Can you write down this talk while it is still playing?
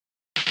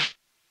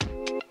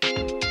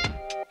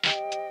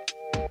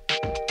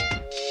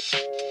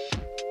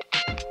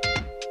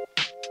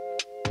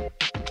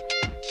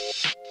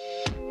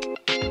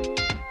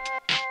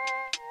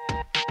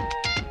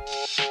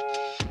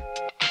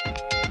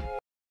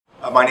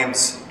My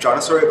name's John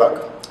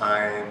Osorio-Buck.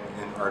 I'm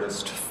an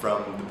artist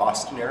from the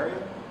Boston area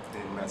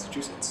in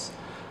Massachusetts.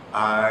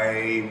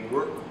 I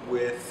work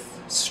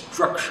with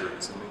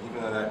structures, and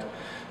even though that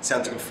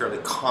sounds like a fairly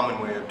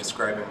common way of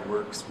describing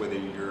works, whether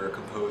you're a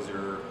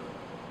composer,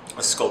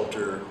 a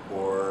sculptor,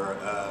 or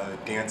a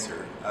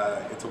dancer,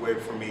 it's a way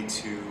for me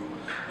to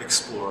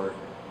explore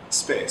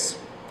space.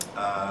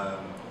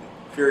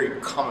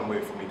 Very common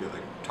way for me to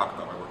talk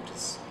about my work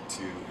is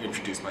to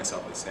introduce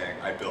myself as saying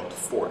I build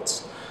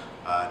forts.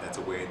 That's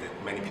a way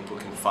that many people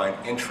can find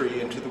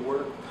entry into the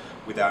work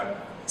without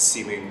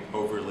seeming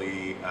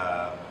overly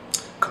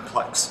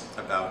complex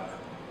about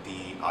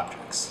the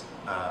objects.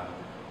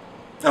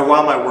 Now,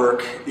 while my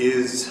work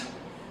is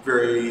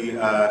very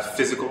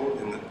physical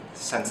in the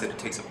sense that it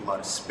takes up a lot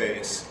of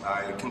space,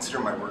 I consider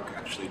my work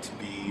actually to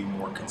be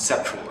more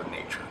conceptual in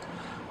nature.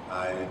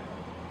 I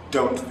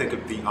don't think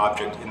of the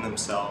object in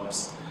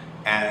themselves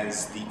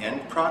as the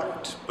end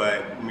product,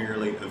 but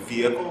merely a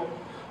vehicle,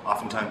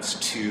 oftentimes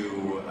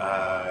to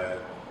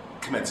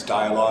commence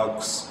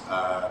dialogues,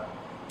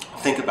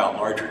 think about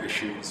larger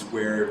issues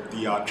where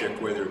the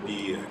object, whether it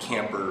be a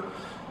camper,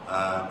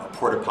 a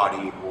porta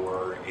potty,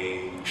 or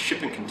a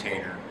shipping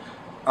container,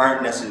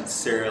 aren't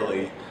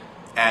necessarily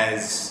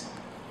as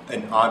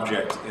an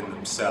object in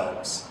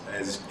themselves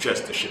as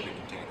just a shipping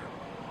container.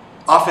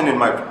 Often in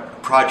my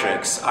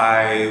projects,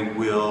 I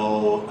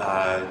will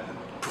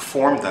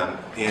perform them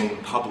in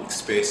public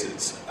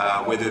spaces,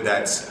 whether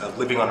that's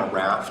living on a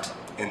raft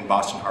in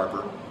Boston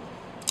Harbor,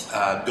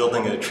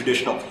 building a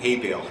traditional hay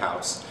bale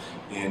house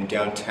in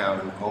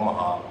downtown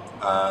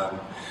Omaha.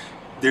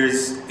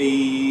 There's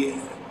a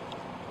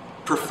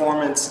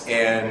performance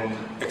and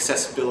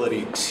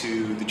accessibility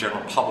to the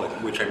general public,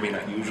 which I may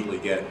not usually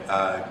get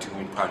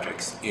doing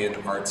projects in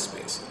art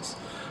spaces.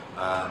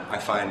 I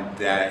find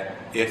that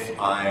if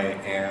I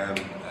am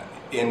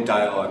in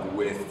dialogue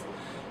with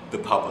the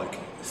public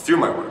through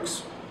my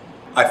works,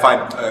 I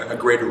find a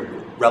greater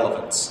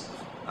relevance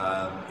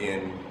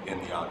in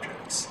the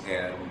objects,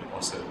 and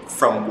also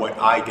from what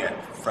I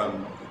get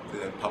from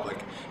the public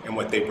and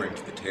what they bring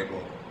to the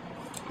table.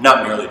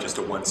 Not merely just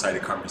a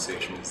one-sided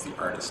conversation as the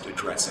artist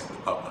addressing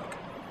the public.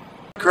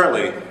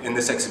 Currently, in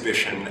this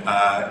exhibition,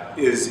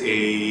 is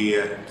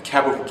a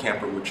cab-over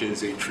camper, which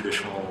is a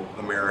traditional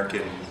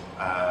American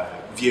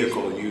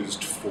vehicle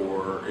used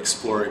for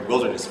exploring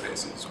wilderness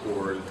spaces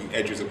or the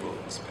edges of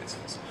wilderness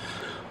spaces.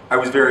 I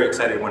was very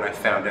excited when I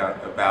found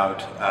out about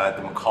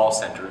the McColl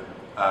Center.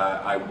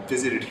 I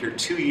visited here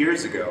 2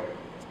 years ago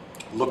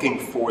looking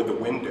for the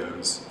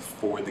windows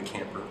for the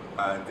camper.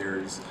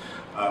 There's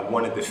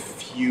one of the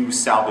few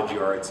salvage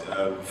yards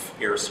of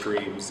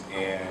Airstreams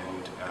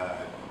and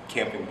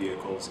camping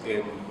vehicles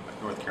in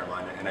North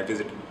Carolina, and I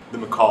visited the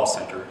McColl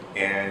Center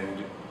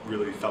and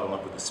really fell in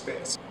love with the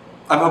space.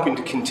 I'm hoping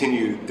to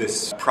continue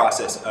this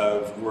process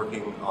of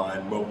working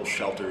on mobile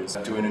shelters,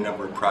 doing a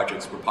number of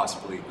projects where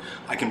possibly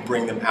I can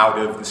bring them out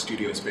of the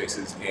studio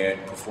spaces and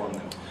perform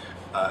them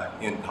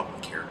in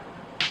public here.